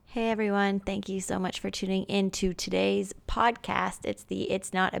Hey everyone, thank you so much for tuning into today's podcast. It's the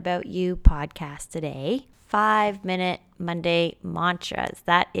It's Not About You podcast today. 5-minute Monday mantras.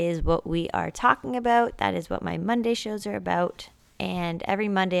 That is what we are talking about. That is what my Monday shows are about. And every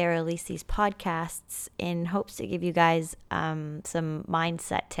Monday I release these podcasts in hopes to give you guys some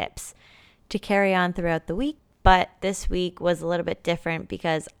mindset tips to carry on throughout the week. But this week was a little bit different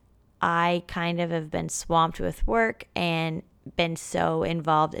because I kind of have been swamped with work and been so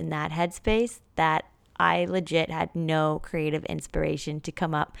involved in that headspace that I legit had no creative inspiration to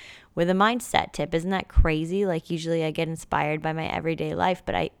come up with a mindset tip. Isn't that crazy? Like usually I get inspired by my everyday life,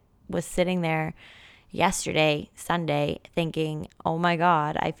 but I was sitting there yesterday, Sunday, thinking, oh my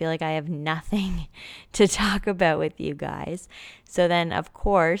God, I feel like I have nothing to talk about with you guys. So then, of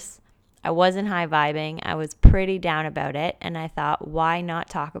course, I wasn't high vibing. I was pretty down about it. And I thought, why not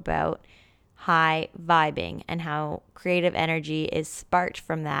talk about high vibing and how creative energy is sparked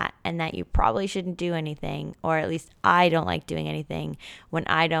from that, and that you probably shouldn't do anything, or at least I don't like doing anything when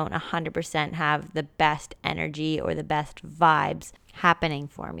I don't 100% have the best energy or the best vibes happening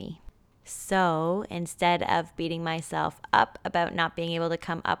for me. So instead of beating myself up about not being able to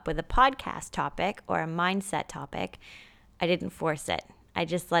come up with a podcast topic or a mindset topic, I didn't force it. I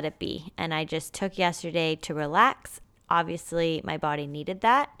just let it be. And I just took yesterday to relax. Obviously, my body needed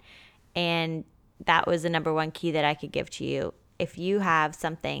that. And that was the number one key that I could give to you. If you have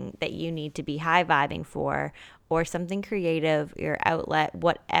something that you need to be high vibing for, or something creative, your outlet,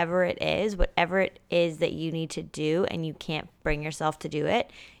 whatever it is that you need to do and you can't bring yourself to do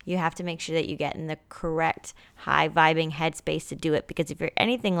it, you have to make sure that you get in the correct high vibing headspace to do it. Because if you're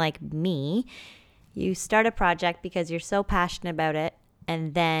anything like me, you start a project because you're so passionate about it,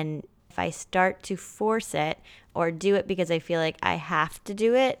 and then if I start to force it or do it because I feel like I have to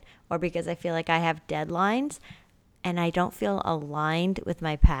do it, or because I feel like I have deadlines and I don't feel aligned with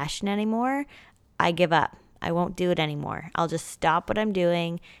my passion anymore, I give up. I won't do it anymore. I'll just stop what I'm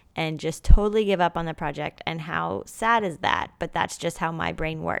doing and just totally give up on the project. And how sad is that? But that's just how my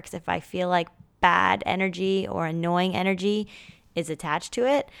brain works. If I feel like bad energy or annoying energy is attached to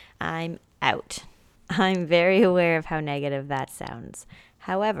it, I'm out. I'm very aware of how negative that sounds.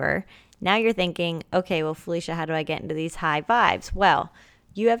 However, now you're thinking, okay, well, Felicia, how do I get into these high vibes? Well,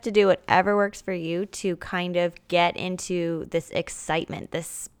 you have to do whatever works for you to kind of get into this excitement, this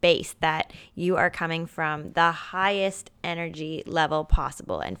space that you are coming from the highest energy level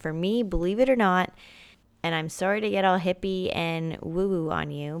possible. And for me, believe it or not, and I'm sorry to get all hippie and woo-woo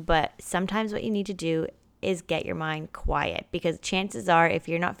on you, but sometimes what you need to do is get your mind quiet, because chances are if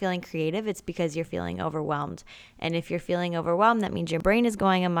you're not feeling creative, it's because you're feeling overwhelmed. And if you're feeling overwhelmed, that means your brain is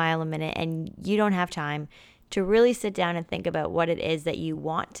going a mile a minute and you don't have time to really sit down and think about what it is that you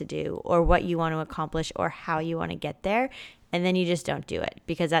want to do, or what you want to accomplish, or how you want to get there. And then you just don't do it,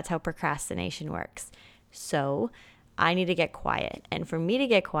 because that's how procrastination works. So I need to get quiet. And for me to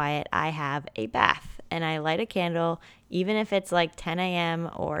get quiet, I have a bath and I light a candle, even if it's like 10 a.m.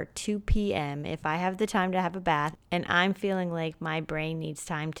 or 2 p.m. If I have the time to have a bath and I'm feeling like my brain needs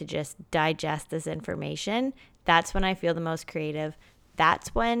time to just digest this information, that's when I feel the most creative.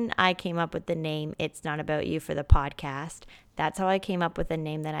 That's when I came up with the name It's Not About You for the podcast. That's how I came up with the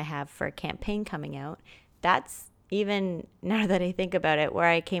name that I have for a campaign coming out. That's even, now that I think about it, where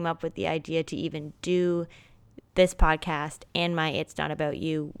I came up with the idea to even do this podcast and my It's Not About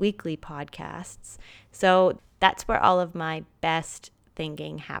You weekly podcasts. So that's where all of my best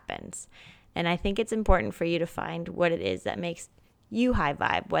thinking happens. And I think it's important for you to find what it is that makes you high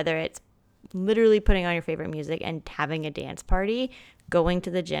vibe, whether it's literally putting on your favorite music and having a dance party, going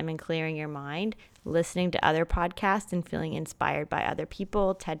to the gym and clearing your mind, listening to other podcasts and feeling inspired by other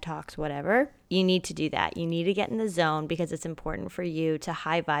people, TED Talks, whatever. You need to do that. You need to get in the zone, because it's important for you to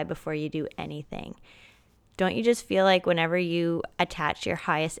high vibe before you do anything. Don't you just feel like whenever you attach your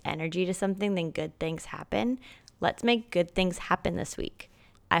highest energy to something, then good things happen? Let's make good things happen this week.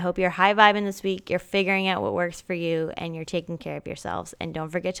 I hope you're high vibing this week, you're figuring out what works for you, and you're taking care of yourselves. And don't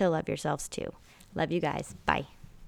forget to love yourselves too. Love you guys. Bye.